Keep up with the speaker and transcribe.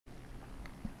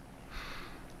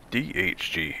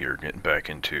DHG here, getting back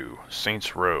into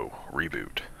Saints Row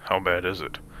Reboot. How bad is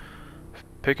it?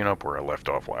 Picking up where I left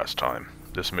off last time.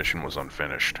 This mission was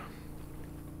unfinished.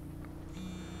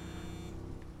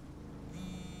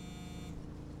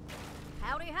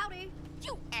 Howdy, howdy.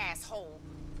 You asshole!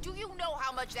 Do you know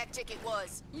how much that ticket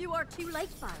was? You are too late,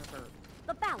 Firebird.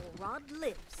 The bowel rod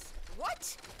lives.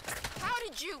 What? How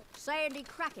did you? Sandy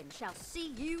Kraken shall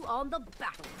see you on the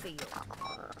battlefield.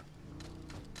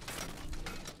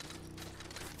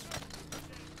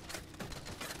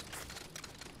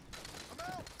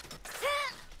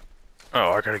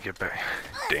 Oh, I gotta get back.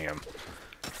 Damn.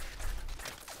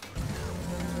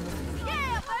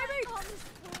 Yeah, baby!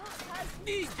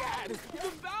 Egad, the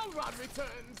bowel rod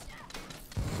returns.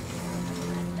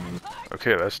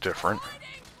 Okay, that's different.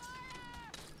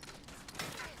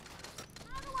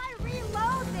 How do I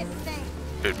reload this thing?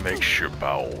 It makes your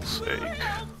bowels ache.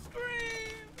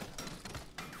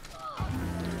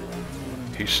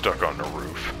 He's stuck on the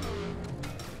roof.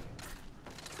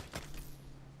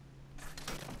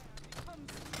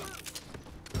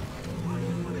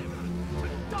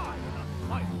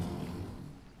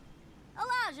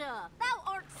 Elijah, thou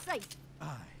art safe. Aye,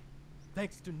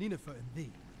 thanks to Nineveh and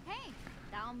thee. Hey,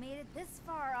 thou made it this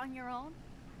far on your own?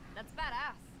 That's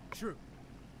badass. True.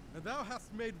 And thou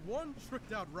hast made one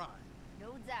tricked out ride.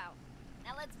 No doubt.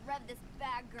 Now let's rev this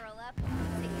bad girl up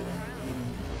and take it around.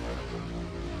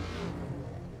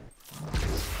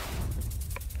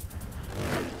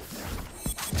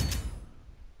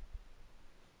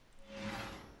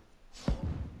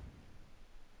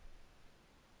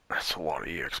 That's a lot of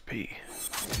EXP.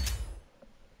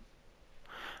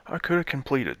 I could have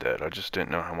completed that, I just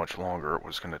didn't know how much longer it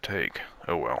was going to take.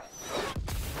 Oh well.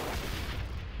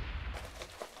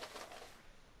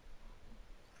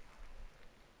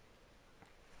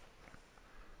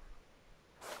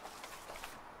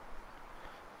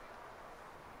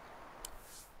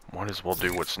 Might as well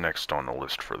do what's next on the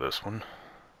list for this one.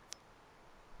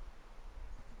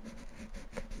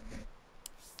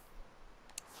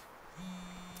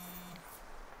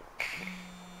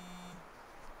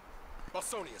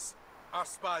 Bosonius, our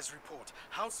spies report.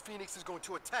 House Phoenix is going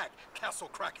to attack Castle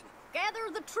Kraken.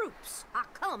 Gather the troops. I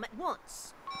come at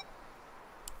once.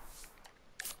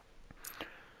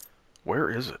 Where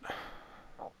is it?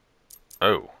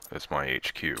 Oh, it's my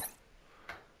HQ.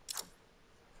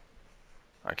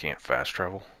 I can't fast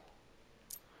travel?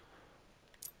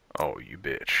 Oh, you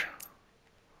bitch.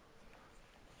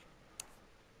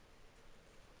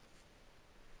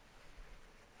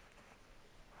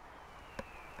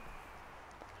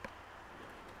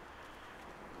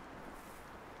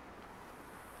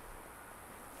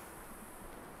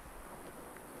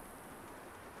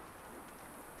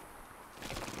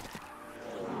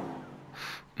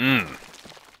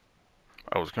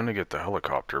 I was gonna get the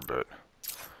helicopter, but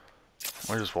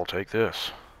might as well take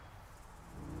this.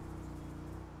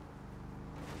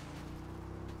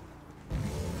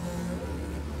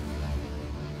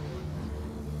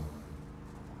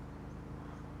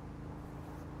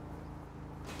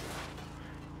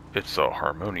 It's a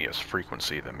harmonious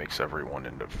frequency that makes everyone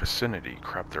in the vicinity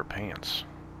crap their pants.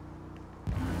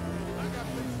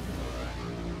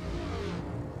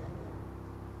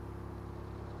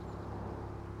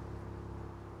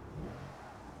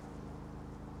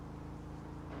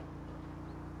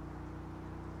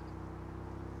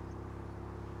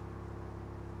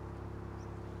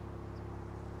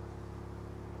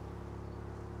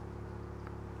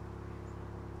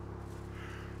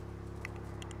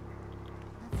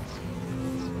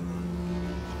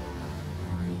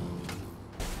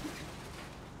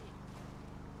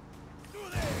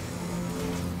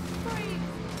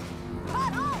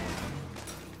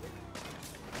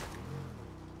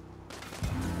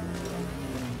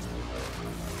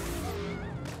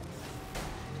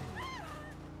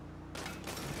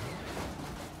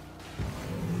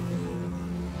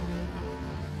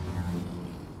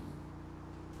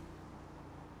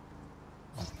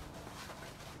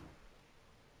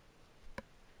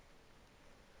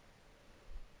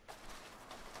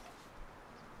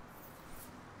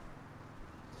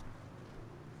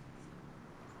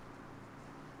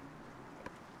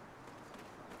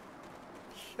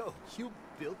 Yo, you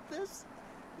built this?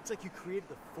 It's like you created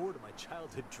the fort of my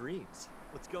childhood dreams.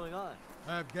 What's going on?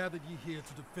 I have gathered ye here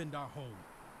to defend our home.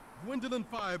 Gwendolyn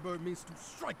Firebird means to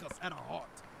strike us at our heart.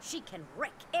 She can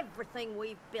wreck everything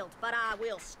we've built, but I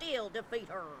will still defeat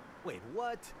her. Wait,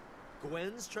 what?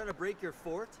 Gwen's trying to break your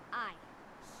fort? Aye.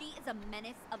 She is a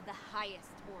menace of the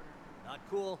highest order. Not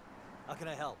cool. How can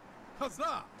I help?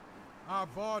 Huzzah! Our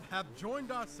bard hath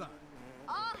joined our side.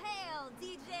 All hail,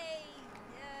 DJ...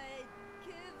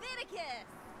 Kviticus!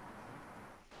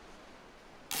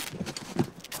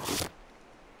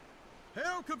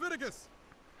 Leviticus!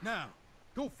 Now,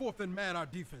 go forth and man our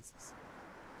defenses.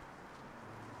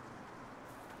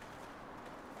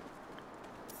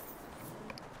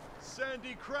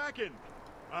 Sandy Kraken,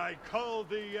 I call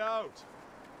thee out.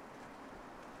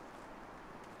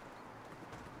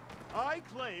 I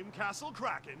claim Castle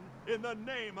Kraken in the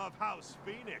name of House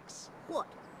Phoenix. What?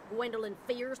 Gwendolyn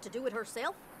fears to do it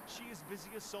herself? She is busy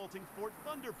assaulting Fort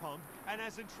Thunderpump and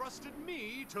has entrusted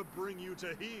me to bring you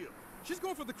to heel. She's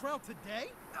going for the crown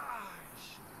today? I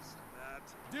should have said that.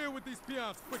 Deal with these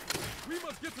peons quickly. We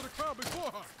must get to the crown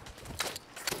before her.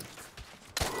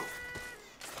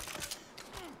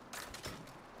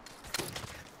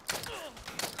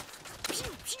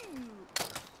 Pew pew!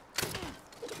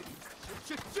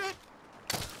 Shit!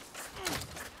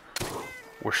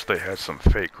 Wish they had some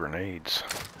fake grenades.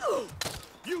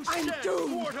 You I'm stand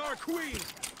doomed. toward our queen!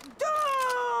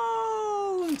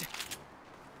 Doomed!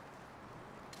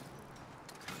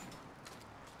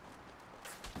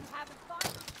 Having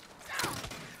fun?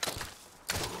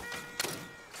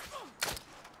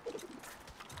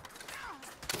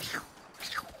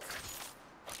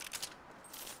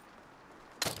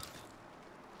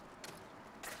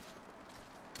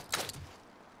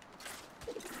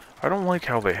 I don't like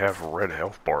how they have red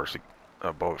health bars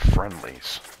above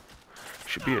friendlies.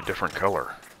 Should be a different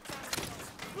color.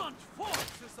 Blunt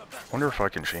force is the best. Wonder if I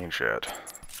can change that.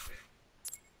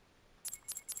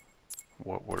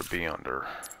 What would it be under?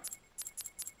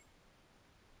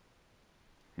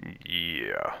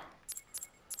 Yeah.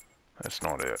 That's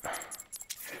not it.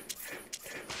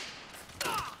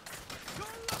 You're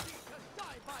lucky to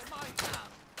die by my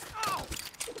hand. Ow!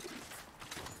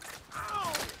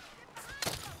 Ow!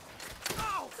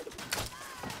 Ow!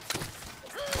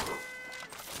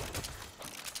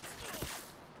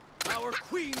 Our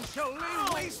queen shall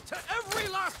lay waste to every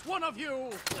last one of you!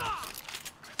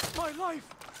 My life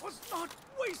was not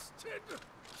wasted!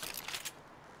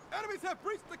 Enemies have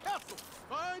breached the castle.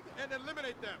 Find and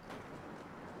eliminate them.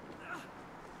 No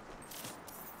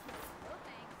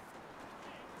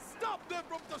thanks. Stop them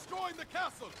from destroying the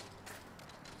castle.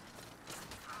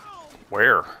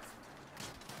 Where?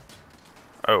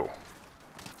 Oh.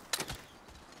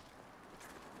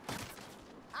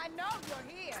 I know you're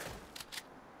here.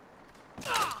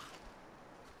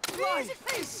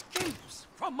 Life escapes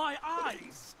from my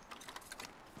eyes!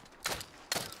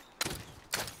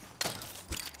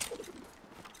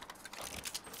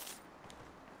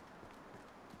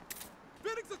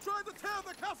 Phoenix is trying to tear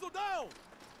the castle down.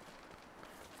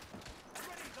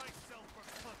 Ready thyself for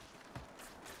punch.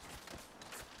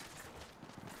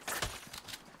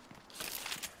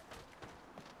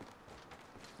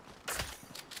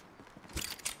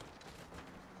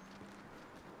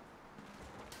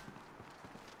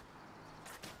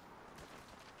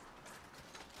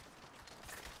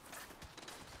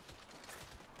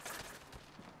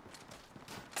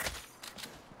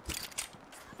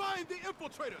 Find the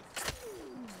infiltrators.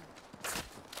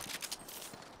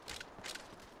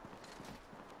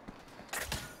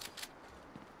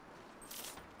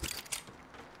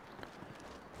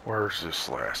 Where's this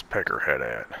last peckerhead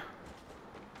at?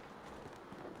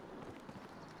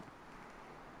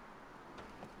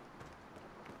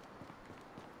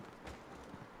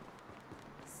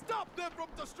 Stop them from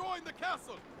destroying the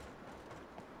castle.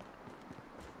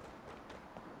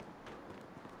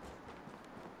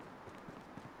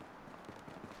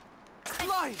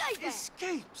 Life Stay there.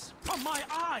 escapes from my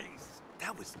eyes!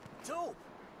 That was dope.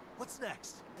 What's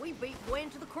next? We beat Gwen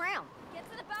to the crown. Get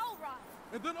to the bell run.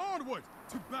 And then onward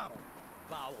to battle.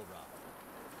 Bowel Rod.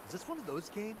 Is this one of those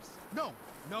games? No,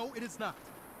 it is not.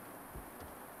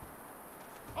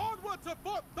 Onward to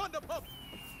Fort Thunderpump.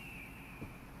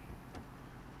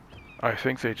 I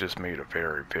think they just made a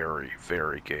very, very,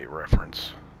 very gay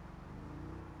reference.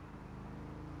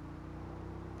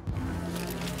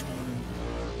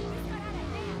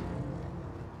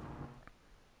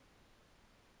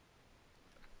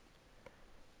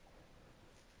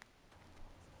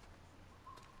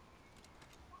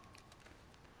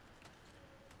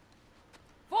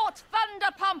 Fort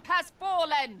Thunderpump has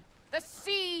fallen. The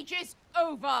siege is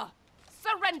over.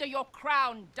 Surrender your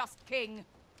crown, Dust King.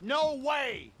 No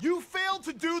way! You failed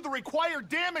to do the required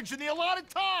damage in the allotted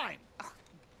time!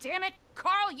 Damn it,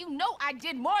 Carl, you know I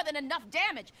did more than enough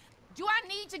damage. Do I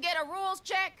need to get a rules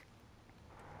check?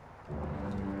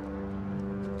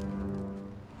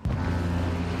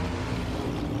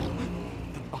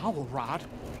 Bowel rod?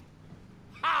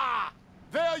 Ha!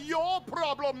 They're your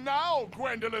problem now,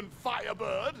 Gwendolyn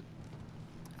Firebird!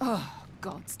 Oh,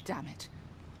 gods damn it.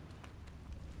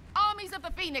 Armies of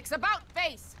the Phoenix, about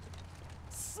face!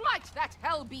 Smite that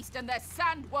hell beast and their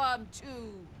sandworm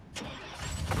too!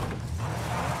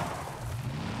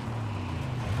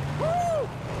 Woo!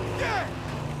 Yeah!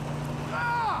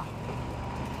 Ah!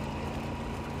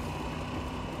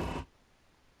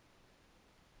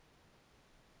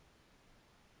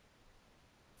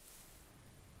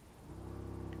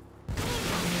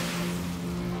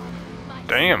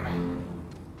 Damn.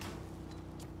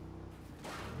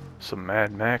 Some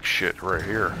Mad Max shit right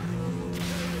here.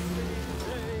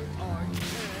 They are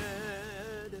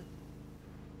dead.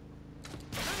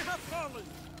 They have fallen.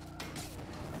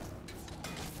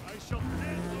 I shall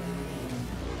end them.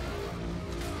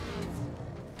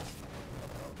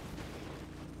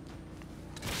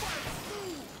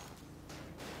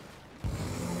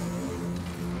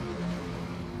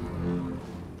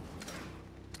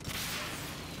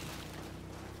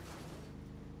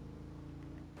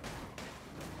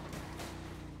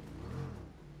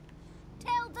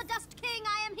 Tell the Dust King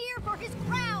I am here for his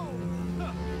crown!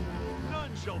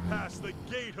 None shall pass the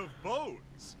Gate of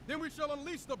Bones. Then we shall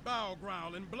unleash the bow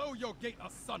ground and blow your gate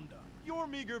asunder. Your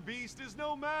meager beast is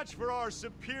no match for our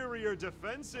superior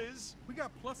defenses. We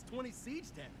got plus 20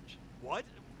 siege damage. What?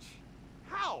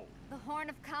 How? The Horn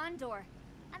of Condor.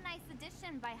 A nice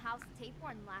addition by House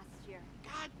Tapeworm last year.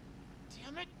 God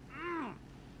damn it.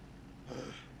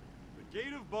 The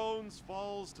Gate of Bones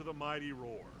falls to the mighty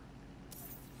roar.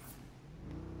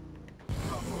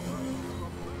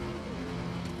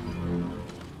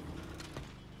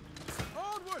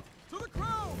 Onward to the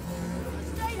crown!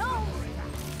 Stay home!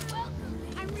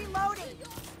 I'm reloading!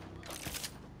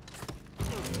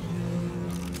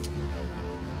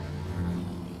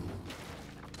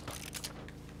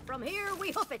 From here,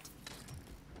 we hoof it!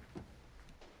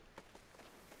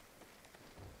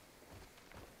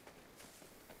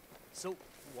 So,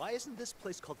 why isn't this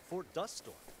place called Fort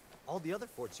Duststorm? All the other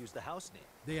forts use the house name.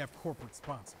 They have corporate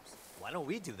sponsors. Why don't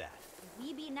we do that?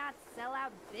 We be not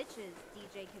sellout bitches,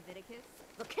 DJ Kaviticus.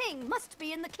 The king must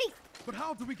be in the keep! But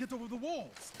how do we get over the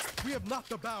walls? We have not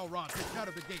the bow rod to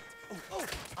shatter the gate. Oh,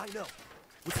 I know.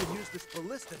 We can use this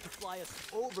ballista to fly us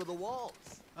over the walls.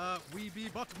 We be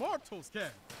but mortals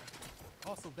can.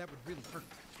 Also, that would really hurt.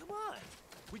 Come on.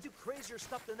 We do crazier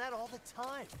stuff than that all the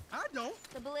time. I don't.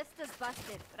 The ballista's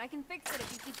busted, but I can fix it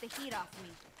if you keep the heat off me.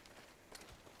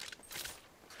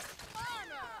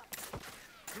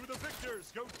 To the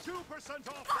victors, go 2%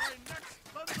 off my next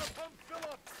Thunder Pump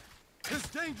fill-up. It's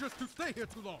dangerous to stay here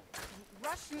too long.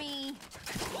 Rush me.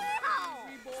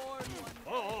 Reborn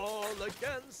all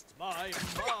against my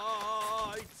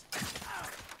might.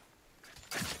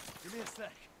 Give me a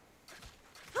sec.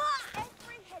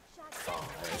 Every headshot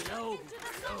I know. into the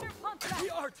thunder pump We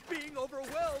aren't being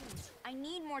overwhelmed. I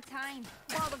need more time.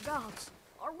 By the gods,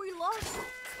 are we lost?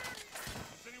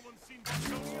 Has anyone seen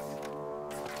Bostonius?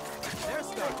 There's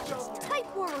no just.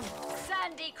 Tapeworm!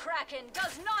 Sandy Kraken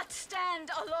does not stand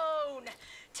alone.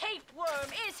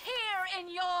 Tapeworm is here in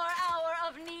your hour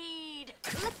of need.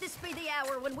 Let this be the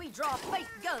hour when we draw fake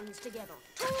guns together.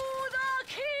 To the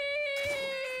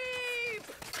keep!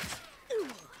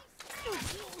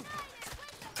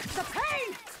 The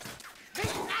pain! The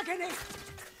agony!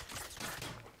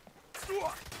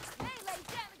 Melee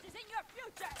damage is in your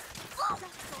future.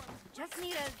 Just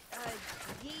need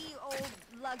a ye old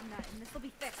lug nut, and this will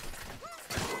be fixed.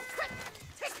 Quick!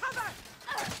 Take cover!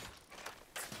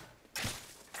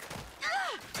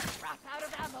 Crap out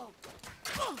of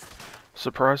ammo.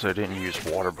 Surprised I didn't use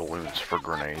water balloons for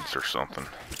grenades or something.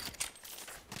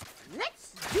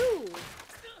 Let's do!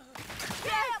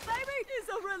 Yeah, baby! Is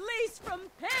a release from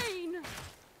pain!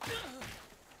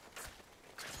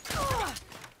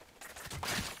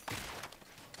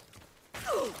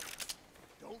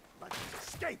 Don't let me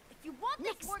escape. If you want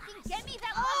this working, get me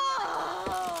that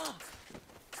Oh!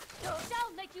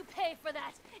 I'll make you pay for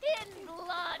that in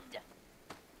blood.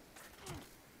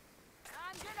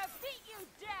 I'm gonna beat you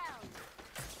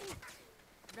down.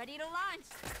 ready to launch.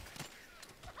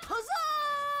 Huzzah!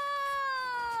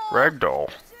 Ragdoll.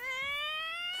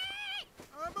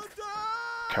 I'm a dog!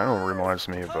 Kind of reminds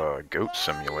me of a Goat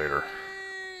Simulator.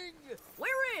 We're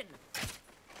in!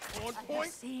 On I have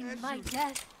point. seen as my you-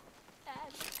 death,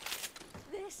 and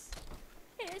this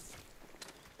is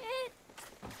it.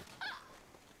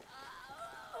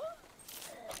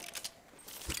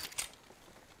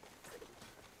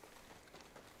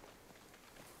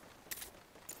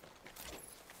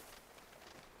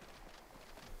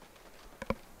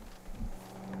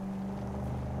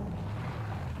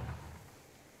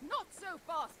 Not so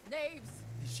fast, knaves!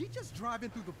 Is she just driving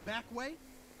through the back way?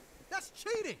 That's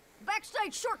cheating!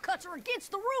 Backstage shortcuts are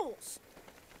against the rules!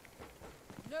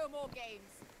 No more games.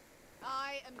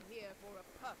 I am here for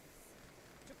a purpose.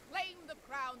 To claim the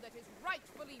crown that is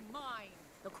rightfully mine.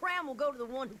 The crown will go to the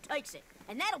one who takes it,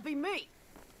 and that'll be me!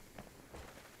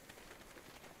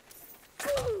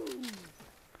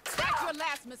 our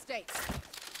last mistake.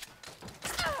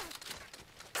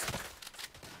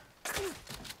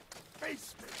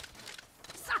 Face me.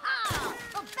 Saha!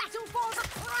 A battle for the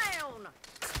crown!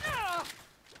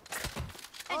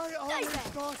 I always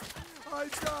thought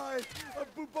I'd die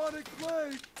of bubonic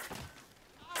plague.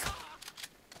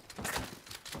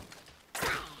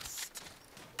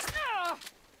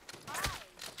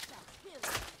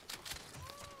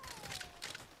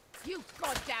 You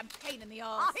goddamn pain in the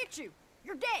ass. I hit you.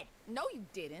 You're dead. No, you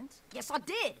didn't. Yes, I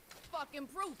did. Fucking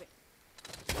prove it.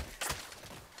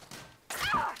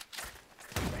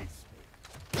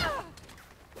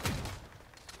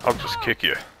 I'll just kick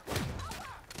you.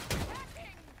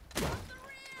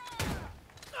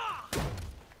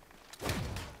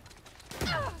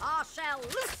 I shall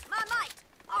loose my might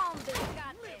on thee.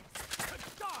 Got this.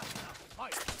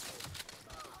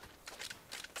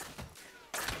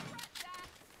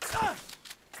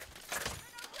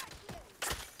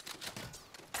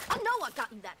 I know I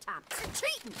got you that time. You're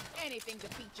cheating. Anything to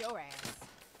beat your ass.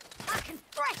 I can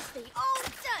thresh thee all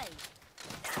day.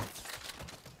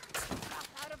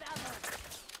 Out of ammo.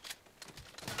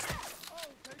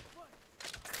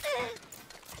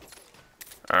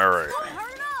 Alright. Don't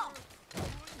hurt all.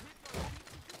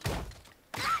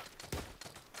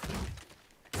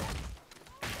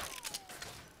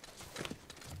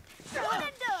 One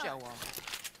and done. Show off.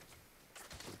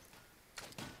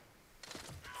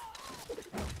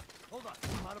 Hold on,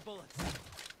 I'm out of bullets.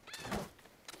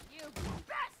 You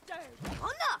bastard!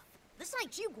 Enough! This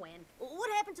ain't you, Gwen. What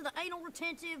happened to the anal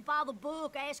retentive, by the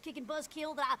book, ass-kicking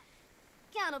buzzkill that I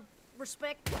kind of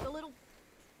respect a little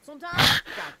sometimes?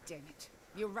 God damn it.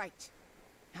 You're right.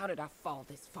 How did I fall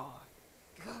this far?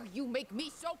 God, you make me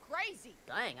so crazy.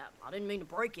 Dang, I didn't mean to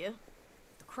break you.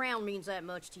 If the crown means that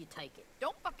much to you, take it.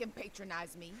 Don't fucking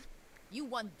patronize me. You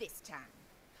won this time.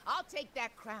 I'll take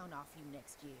that crown off you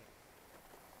next year.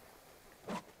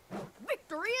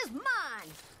 Victory is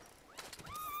mine!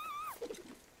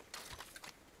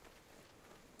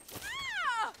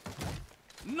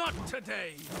 Not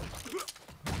today.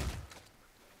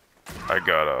 I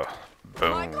got a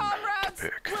My bone to comrades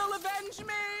pick. will avenge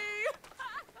me!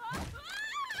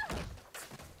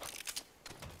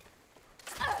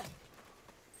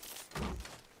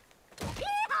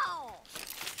 Yeehaw!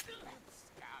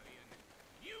 Scallion,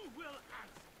 you will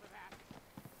answer for that.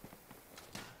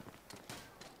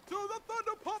 To the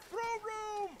Thunderpop Pro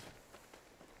Room!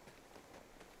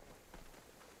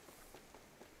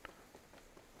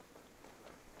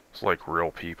 It's like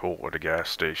real people at a gas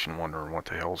station wondering what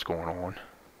the hell's going on.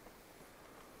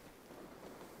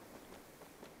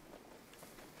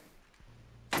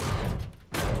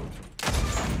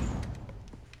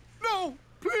 No,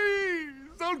 please!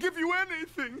 I'll give you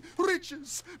anything.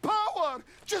 Riches, power.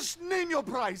 Just name your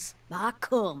price. I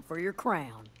come for your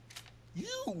crown.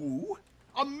 You?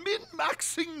 A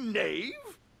min-maxing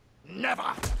knave?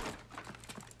 Never!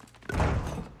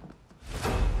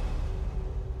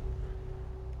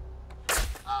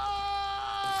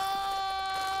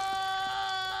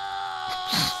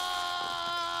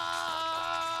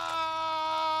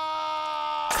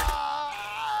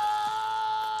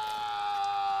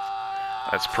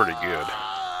 That's pretty good.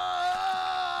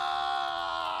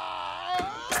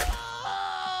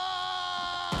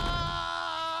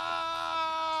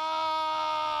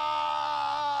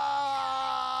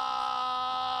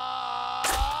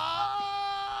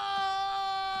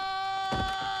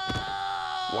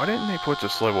 Why didn't they put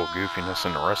this level of goofiness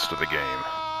in the rest of the game?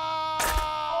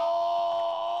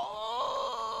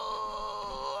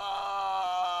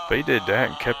 If they did that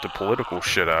and kept the political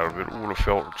shit out of it, it would have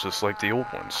felt just like the old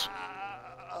ones.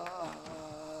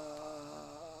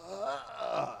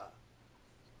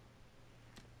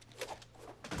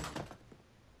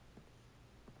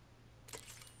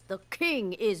 The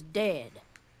king is dead.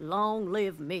 Long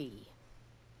live me.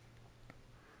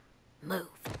 Move.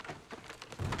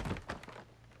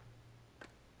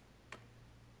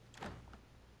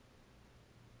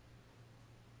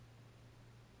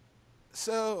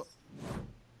 So,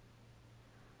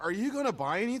 are you gonna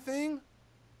buy anything?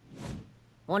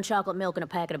 1 chocolate milk and a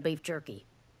packet of beef jerky.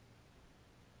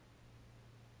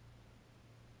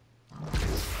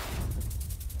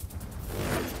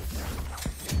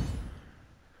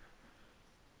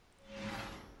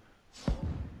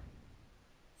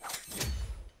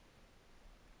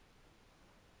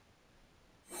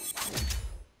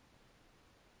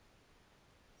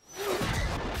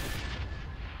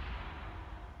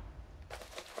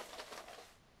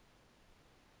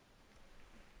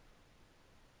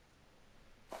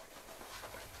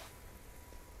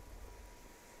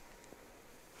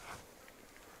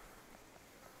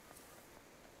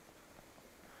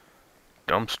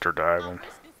 dumpster diving.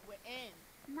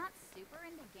 Not super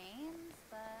into games,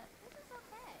 but this is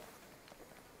okay.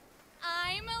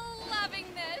 I'm loving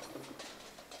this.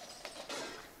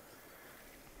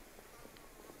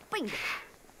 Bingo.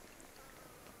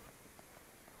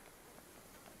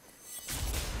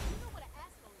 You know what an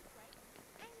asshole is, right?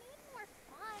 I need more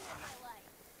fun in my life.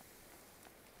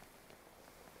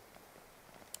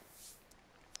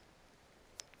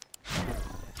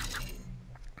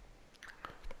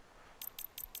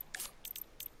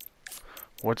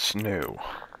 What's new?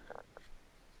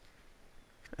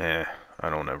 I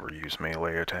don't ever use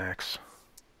melee attacks.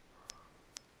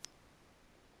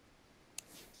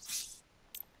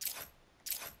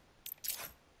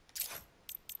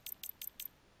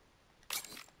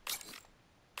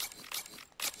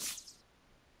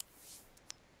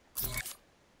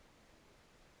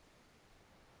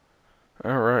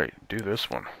 Alright, do this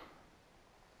one.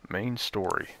 Main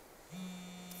story.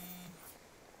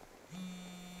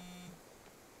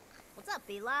 What's up,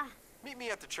 Eli? Meet me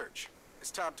at the church. It's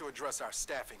time to address our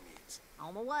staffing needs.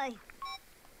 On my way.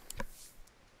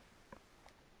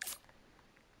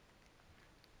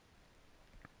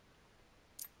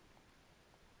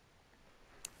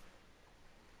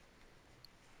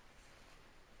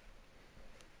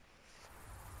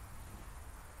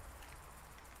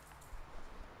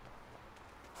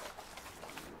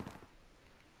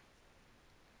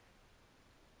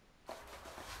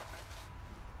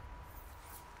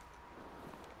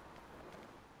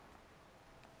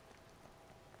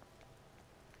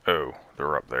 Oh,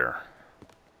 they're up there.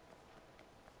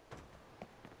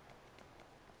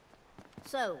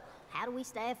 So, how do we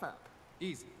staff up?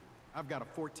 Easy. I've got a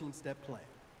 14-step plan.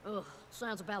 Ugh,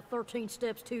 sounds about 13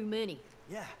 steps too many.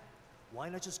 Yeah. Why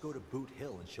not just go to Boot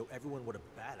Hill and show everyone what a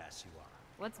badass you are?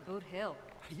 What's Boot Hill?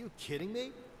 Are you kidding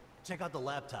me? Check out the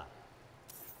laptop.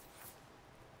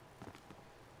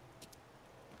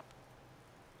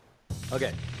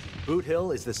 Okay, Boot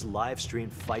Hill is this live-stream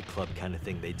fight club kind of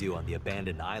thing they do on the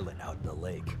abandoned island out in the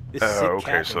lake. This sick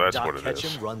okay, cat so named that's Doc what it is.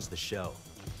 Ketchum runs the show.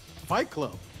 Fight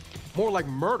Club. More like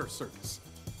murder circus.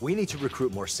 We need to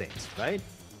recruit more saints, right?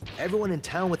 Everyone in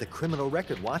town with a criminal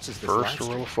record watches this live First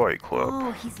stream. Real Fight Club.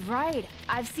 Oh, he's right.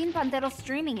 I've seen Pantero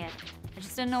streaming it. I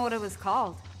just didn't know what it was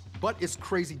called. But it's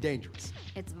crazy dangerous.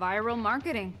 It's viral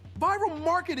marketing. Viral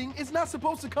marketing is not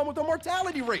supposed to come with a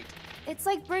mortality rate. It's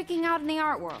like breaking out in the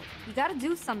art world. You gotta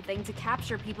do something to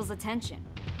capture people's attention.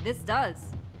 This does.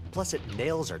 Plus, it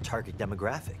nails our target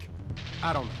demographic.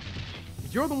 I don't know.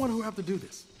 You're the one who have to do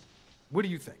this. What do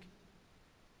you think?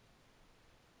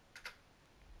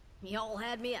 Y'all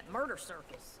had me at Murder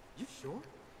Circus. You sure?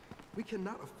 We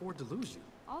cannot afford to lose you.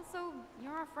 Also,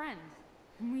 you're our friend.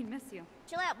 We miss you.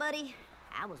 Chill out, buddy.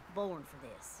 I was born for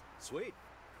this. Sweet.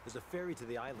 There's a ferry to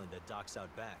the island that docks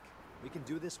out back. We can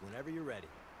do this whenever you're ready.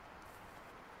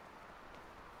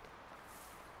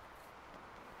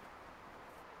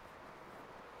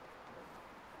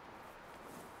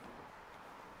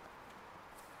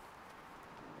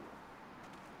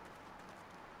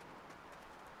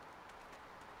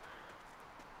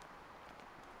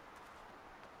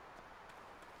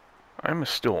 I'm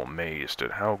still amazed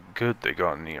at how good they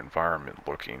got in the environment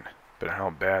looking, but how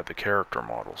bad the character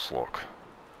models look.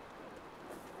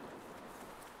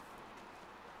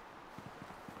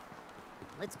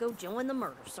 Let's go join the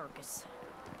Murder Circus.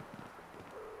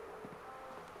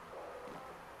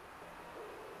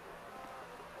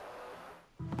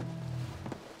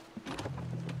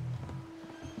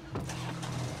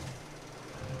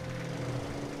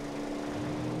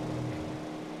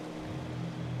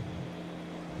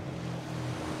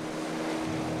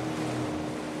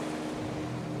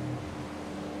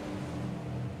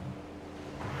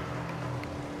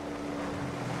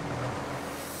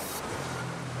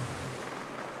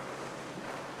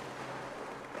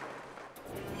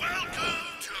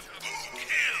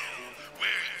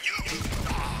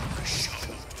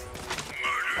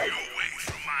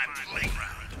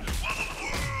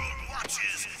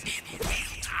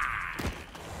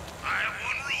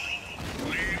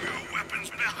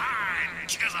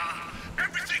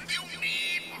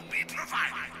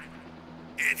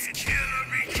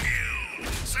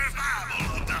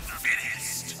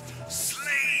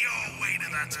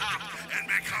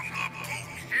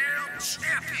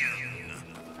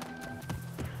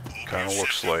 Kinda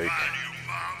looks like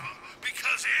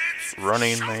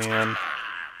Running Man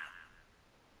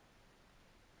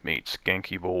meets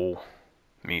Genki Bowl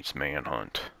meets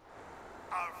Manhunt.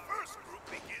 Our first group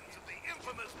begins at the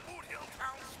infamous Boot Hill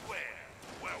Town Square,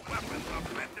 where weapons are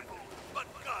plentiful, but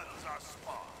guns are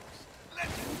sparse.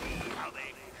 Let's see how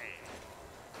they fare.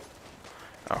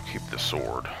 I'll keep the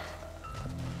sword.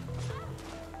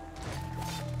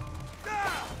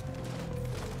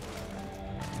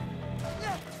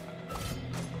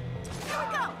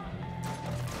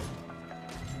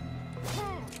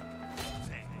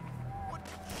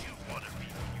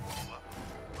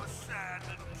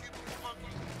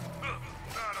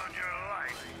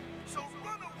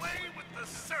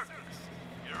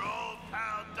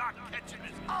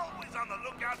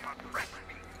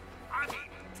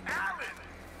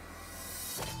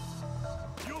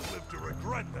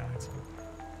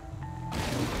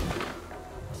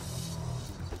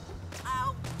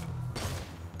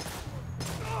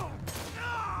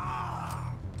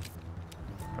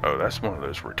 that's one of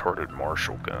those retarded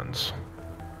Marshall guns.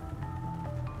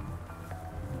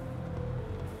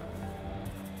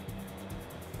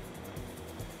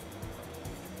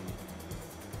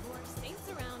 More saints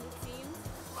around, it seems.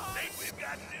 Think we've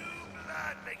got new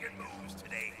blood making moves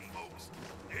today, folks.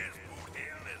 This Boot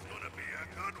Hill is gonna be a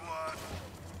good one.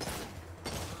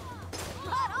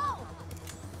 Right-o!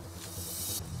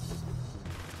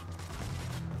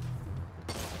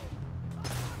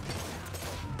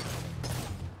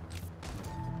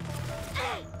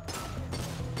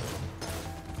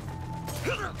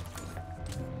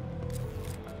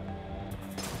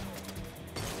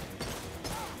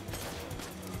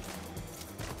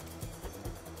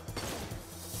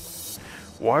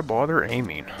 Why bother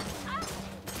aiming?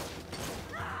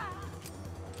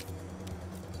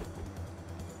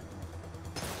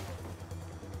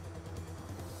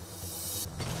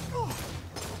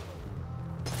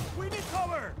 We need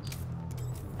cover!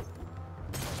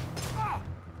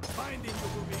 Finding you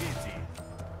will be easy.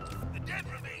 The dead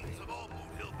remains of all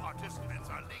Boot Hill participants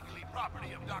are legally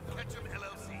property of Dr. Ketchum,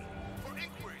 LLC. For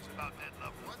inquiries about dead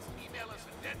loved ones, email us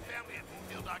at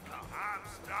deadfamily@boothill.com. I'm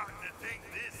starting to think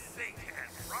this saint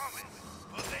has promise,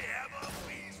 but they have a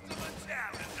beast of a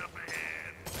challenge up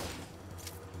ahead.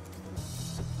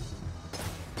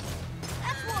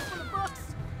 That's one for the books!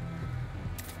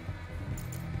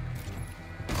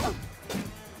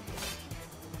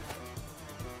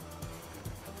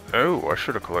 Oh, I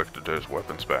should have collected those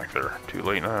weapons back there. Too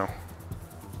late now.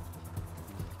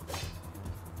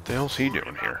 What the hell's he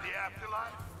doing here? The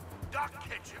afterlife? Doc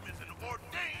Ketchum is an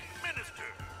ordained minister.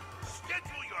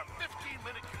 Schedule your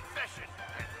 15-minute confession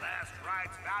and last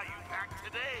ride's value back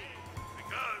today.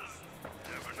 Because,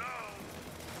 you never know.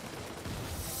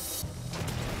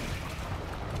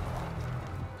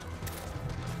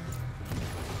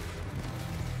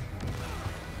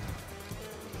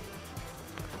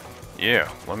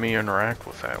 Yeah, let me interact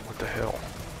with that. What the hell?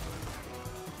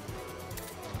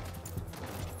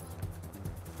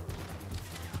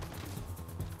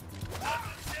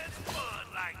 Nothing says fun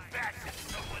like bashing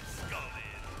someone's skull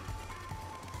in.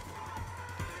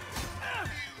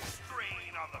 You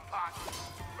strain on the pot.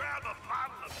 Grab a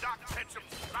bottle of Doc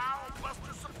Ketchum's Foul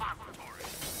Buster Suppository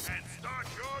and start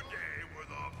your day with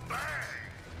a bang.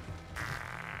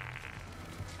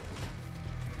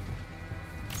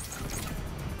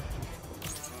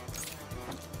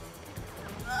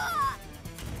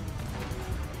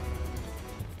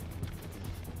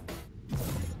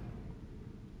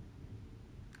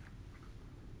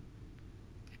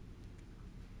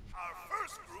 Our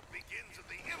first group begins at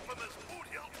the infamous Boot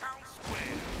Hill Town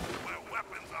Square, where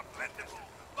weapons are plentiful,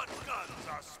 but guns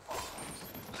are sparse.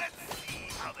 Let's see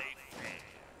how they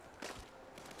fare.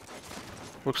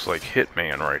 Looks like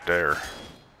Hitman right there.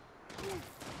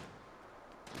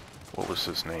 What was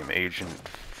his name? Agent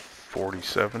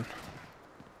 47?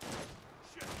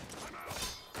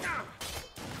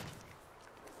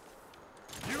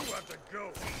 You have to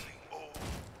go. Oh,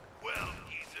 well,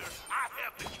 geezer, I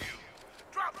have the cue.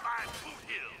 Drop by Boot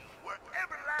Hill, where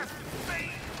everlasting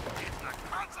fame is the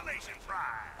consolation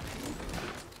prize.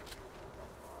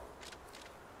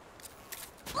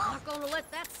 Not gonna let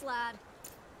that slide.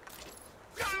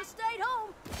 Should've stayed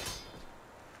home.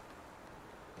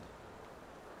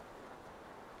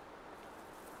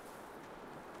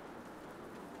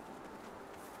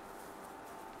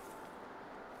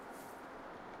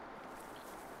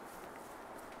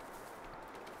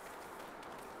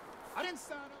 I didn't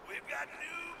sign up. We've got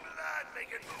new blood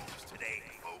making moves today,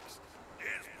 folks.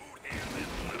 This Boot Hill is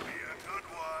gonna be a good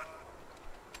one.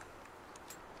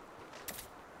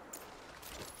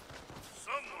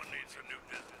 Someone needs to nuke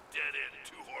this dead-end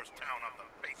two-horse town off the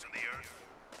face of the earth.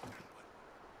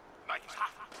 Mike's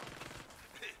hot.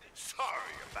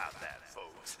 Sorry about that,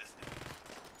 folks.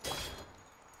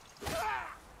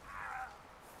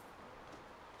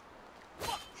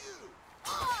 Fuck you!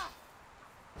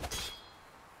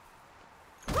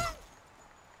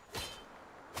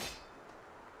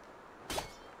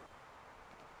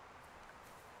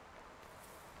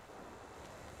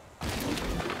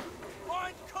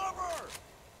 Find cover!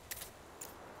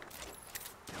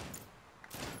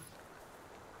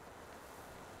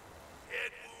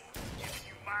 Head wounds giving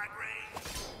you migraines?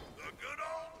 The good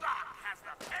old doc has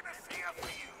the panacea for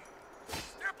you.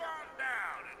 Step on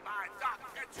down and buy Doc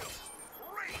Ketchum's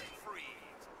Rain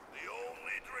Freeze, the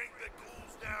only drink that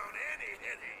cools down any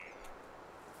headache.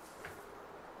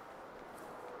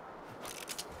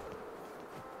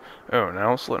 Oh,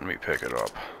 now it's letting me pick it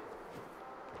up.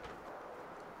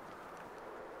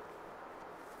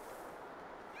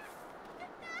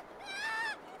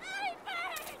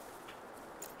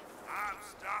 I'm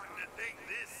starting to think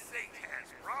this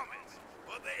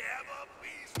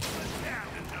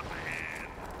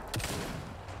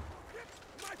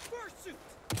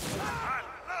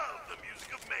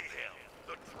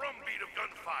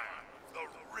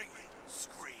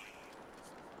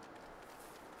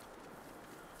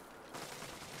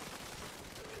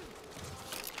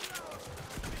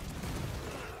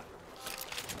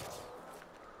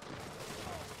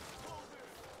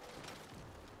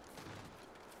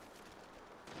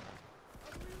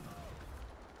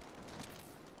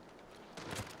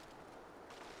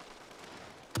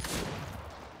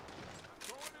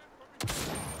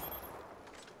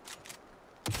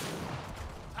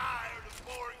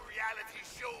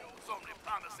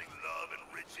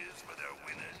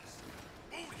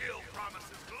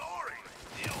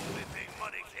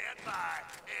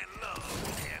and love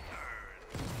and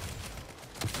earn.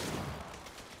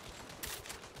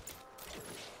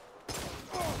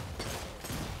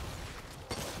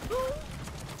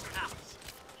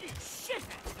 You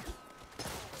shithead!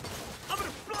 I'm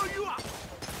gonna blow you up!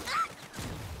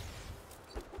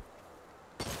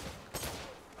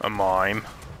 A mime.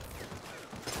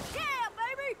 Yeah,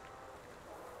 baby!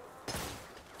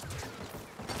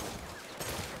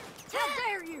 How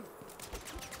dare you!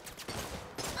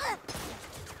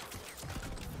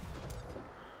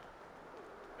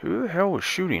 Who the hell was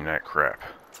shooting that crap?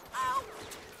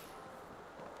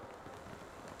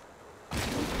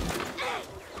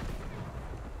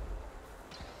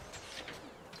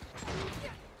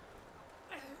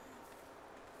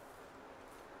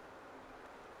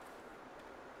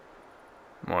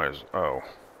 Oh,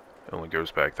 it only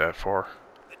goes back that far.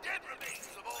 The dead remains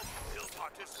of all Boot Hill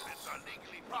participants are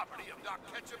legally property of Doc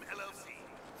Ketchum LLC.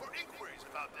 For inquiries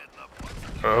about dead loved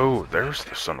ones, Oh, there's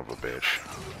the son of a bitch.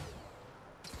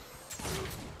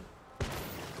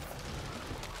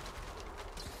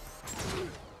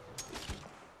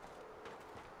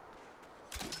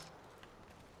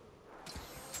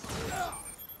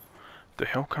 The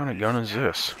hell kind of gun is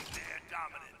this?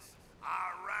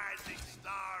 our rising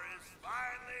star is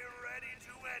finally ready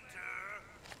to enter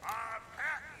our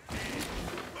patented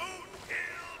Boot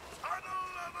Hill Tunnel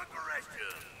of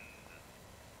Aggression.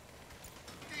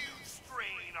 Do you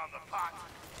strain on the pot?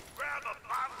 Grab a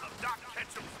bottle of Doc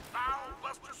Ketchum's Foul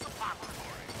Buster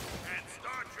Suppository and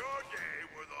start your day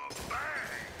with a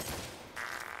bang.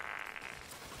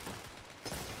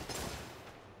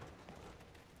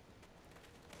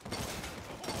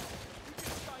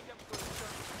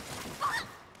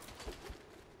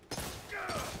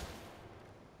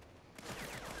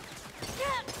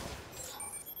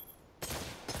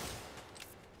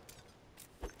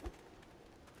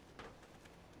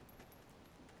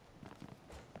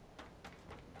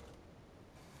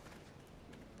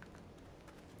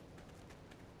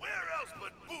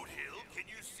 But Boot Hill, can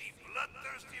you see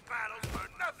bloodthirsty battles for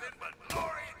nothing but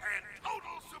glory and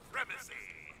total supremacy?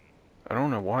 I don't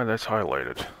know why that's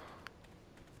highlighted.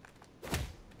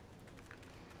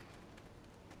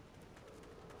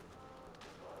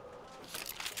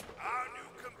 Our new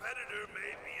competitor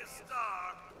may be a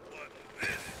star, but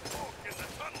this fork in the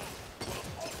tunnel will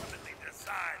ultimately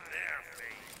decide their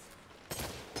fate.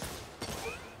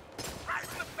 Right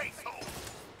in the face hole!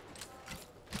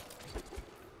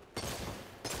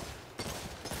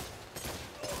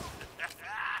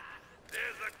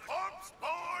 There's a corpse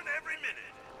born every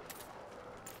minute.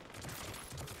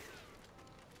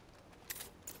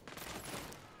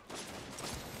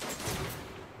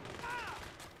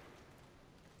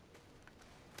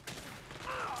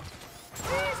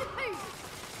 Easy peasy!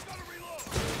 Gotta reload.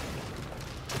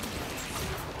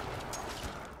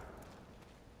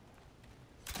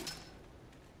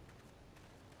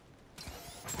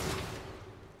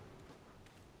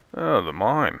 Oh, the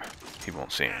mime. He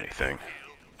won't see anything.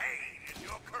 Pain is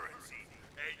your currency,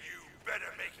 and you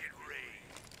better make it rain.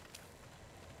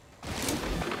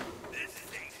 This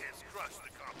state has crushed the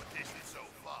competition so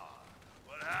far,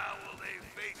 but how will they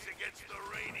face against the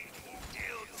reigning Boot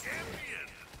Hill champion,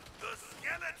 the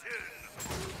skeleton,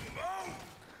 Mo?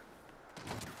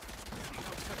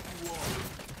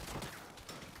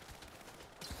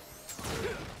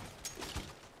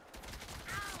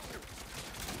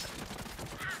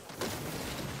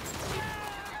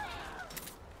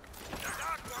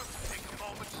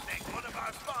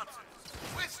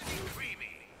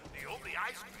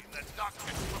 Ice cream that's Doc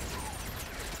Ketchum approved.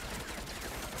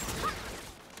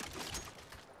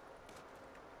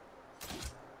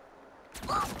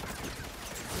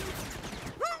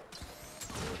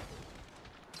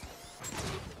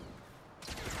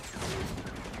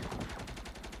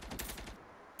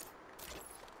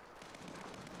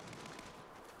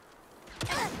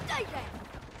 Stay down!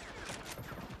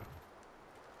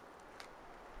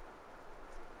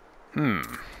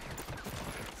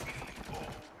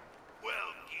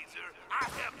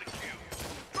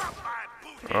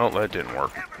 Well, that didn't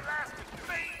work. Everlasting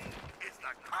fame is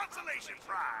the consolation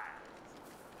prize.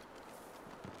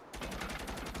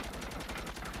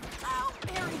 How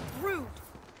very rude!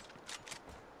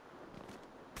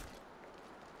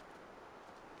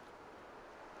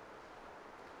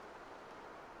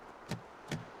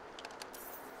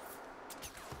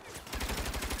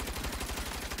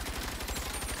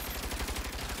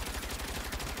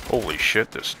 Holy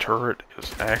shit, this turret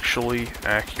is actually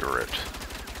accurate.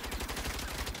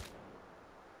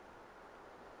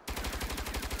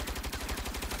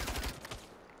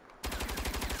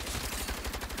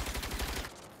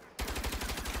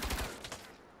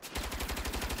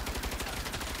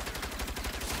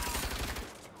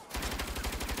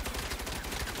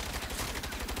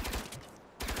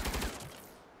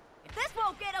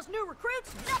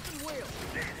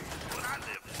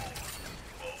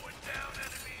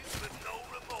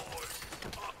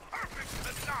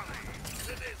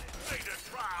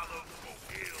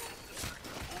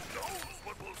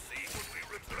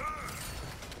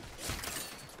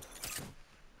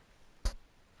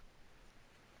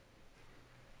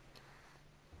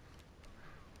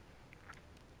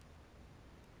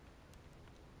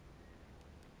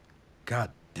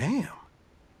 God damn.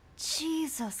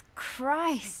 Jesus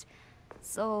Christ.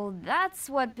 So that's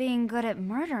what being good at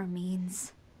murder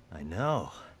means. I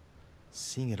know.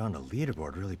 Seeing it on a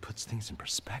leaderboard really puts things in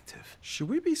perspective. Should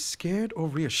we be scared or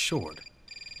reassured?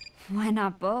 Why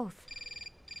not both?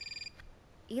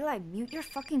 Eli, mute your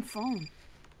fucking phone.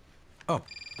 Oh,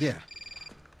 yeah.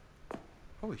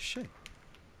 Holy shit.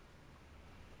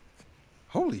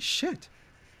 Holy shit.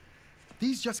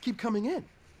 These just keep coming in.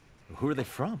 Who are they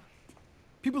from?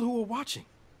 People who are watching.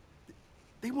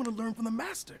 They want to learn from the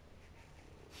master.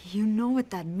 You know what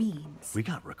that means. We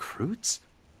got recruits?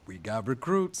 We got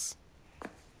recruits.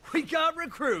 We got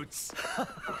recruits!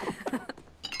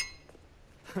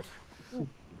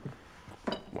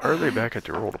 Why are they back at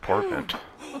their old apartment?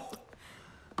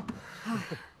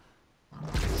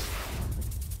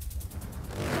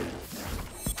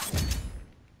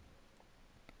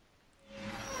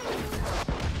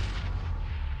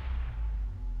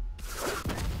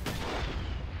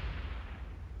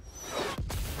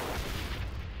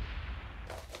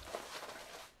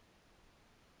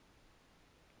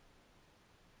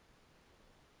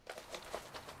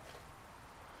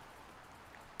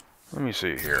 Let me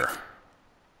see here.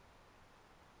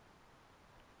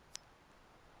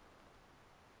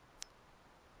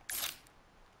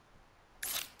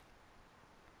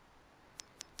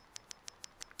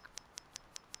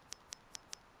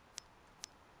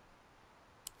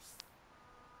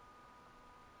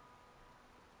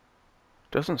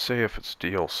 Doesn't say if it's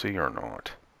DLC or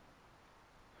not.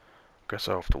 Guess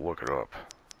I'll have to look it up.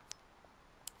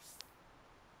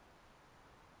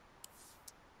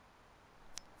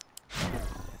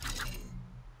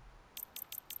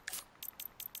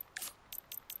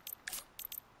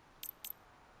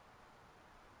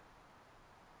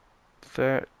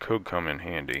 That could come in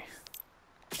handy.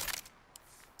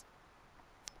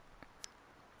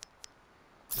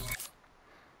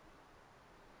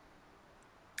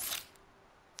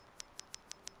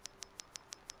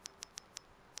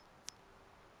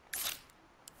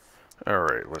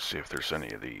 Alright, let's see if there's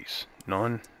any of these.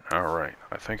 None? Alright,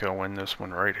 I think I'll win this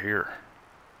one right here.